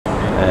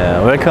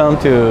Welcome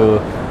to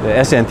the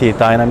SNT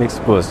Dynamics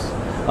booth.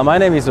 My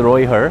name is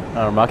Roy Her,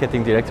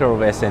 Marketing Director of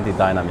SNT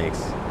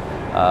Dynamics.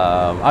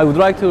 I would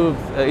like to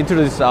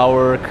introduce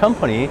our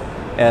company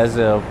as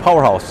a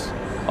powerhouse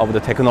of the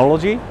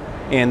technology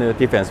in the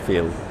defense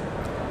field.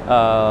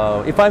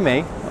 If I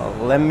may,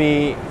 let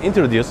me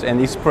introduce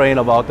and explain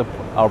about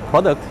our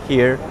product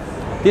here.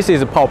 This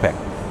is a powerpack,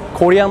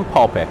 Korean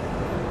powerpack,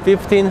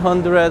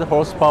 1500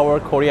 horsepower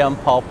Korean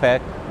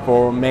powerpack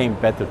for main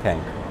battle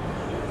tank.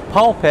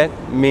 Powerpack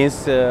means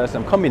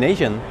some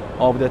combination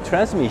of the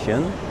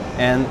transmission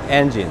and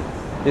engine.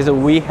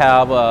 We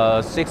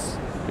have 6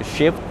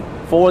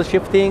 forward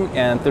shifting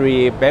and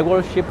 3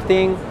 backward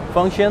shifting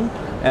function,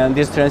 and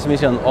this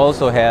transmission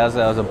also has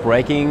a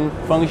braking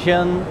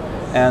function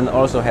and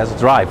also has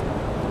drive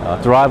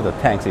the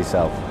tanks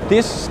itself.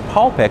 This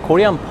powerpack,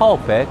 Korean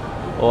powerpack,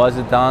 was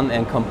done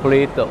and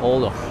complete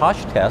all the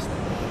harsh tests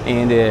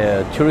in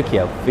the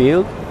Türkiye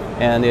field,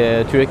 and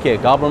the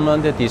Türkiye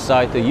government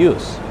decided to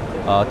use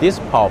this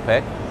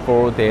powerpack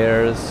for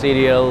their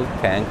serial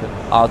tank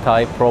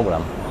Altay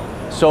program.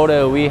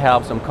 So we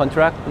have some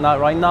contract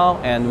right now,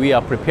 and we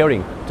are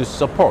preparing to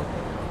support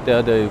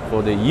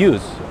for the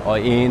use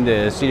in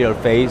the serial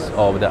phase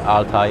of the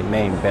Altay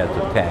main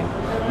battle tank.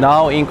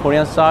 Now in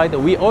Korean side,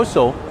 we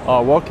also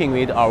are working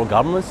with our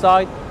government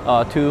side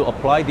to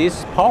apply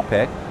this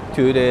powerpack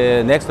to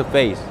the next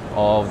phase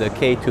of the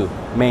K2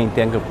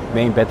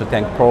 main battle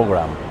tank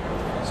program.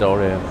 So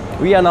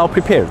we are now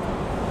prepared.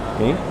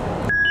 Okay?